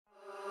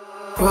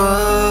Whoa,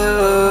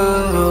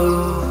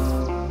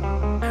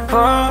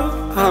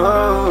 whoa,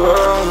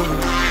 whoa.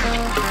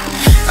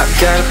 I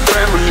got a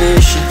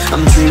premonition,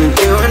 I'm dreaming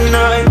you and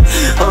I.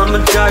 All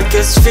my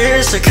darkest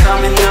fears are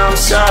coming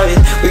outside.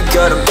 We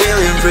got a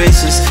billion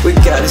races, we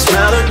got this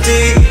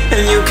melody,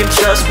 and you can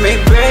trust me,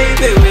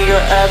 baby, we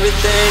got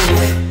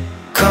everything.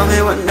 Call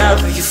me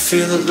whenever you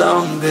feel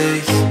alone,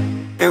 babe,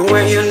 and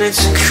when you need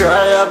to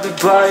cry, I'll be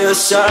by your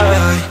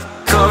side.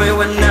 Call me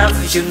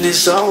whenever you need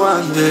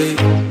someone, babe,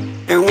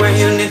 and when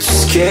you need to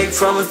escape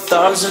from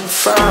 1,000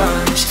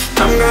 fires.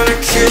 I'm gonna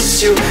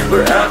kiss you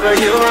wherever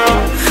you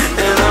are,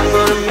 and I'm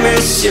gonna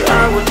miss you,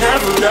 I will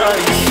never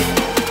lie.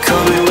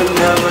 Call me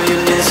whenever you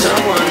need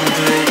someone,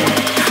 babe.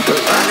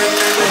 We're running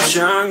in the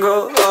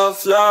jungle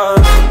of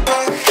love.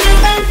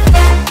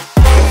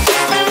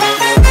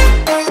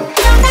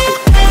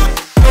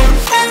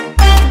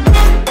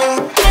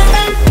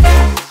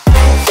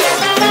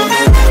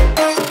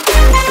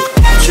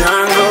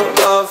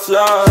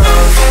 Love.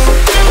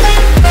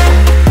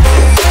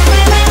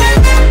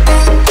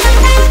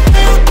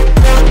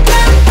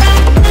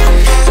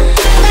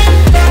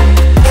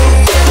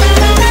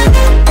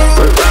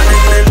 We're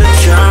running in the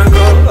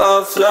jungle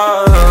of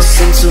love.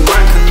 Listen to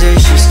my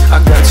conditions,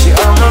 I got you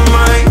on my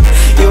mind.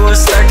 You are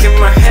stuck in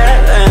my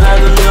head and I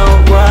don't know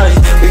why.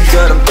 We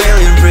got a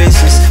billion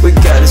races, we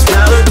got this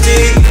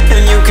melody,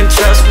 and you can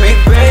trust me,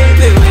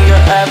 baby, we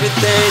got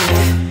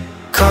everything.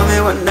 Call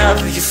me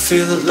whenever you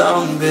feel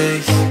alone,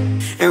 babe,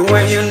 and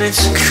when you need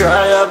to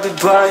cry, I'll be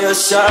by your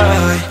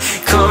side.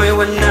 Call me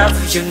whenever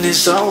you need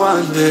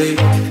someone, babe,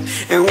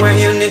 and when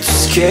you need to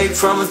escape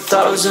from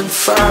 1,000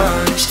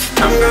 fires.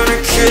 I'm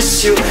gonna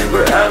kiss you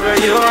wherever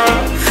you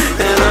are,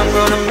 and I'm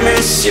gonna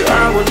miss you,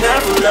 I will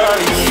never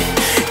lie.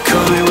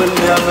 Call me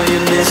whenever you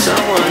need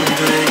someone,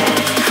 babe.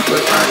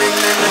 We're running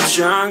in the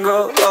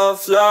jungle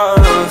of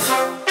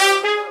love.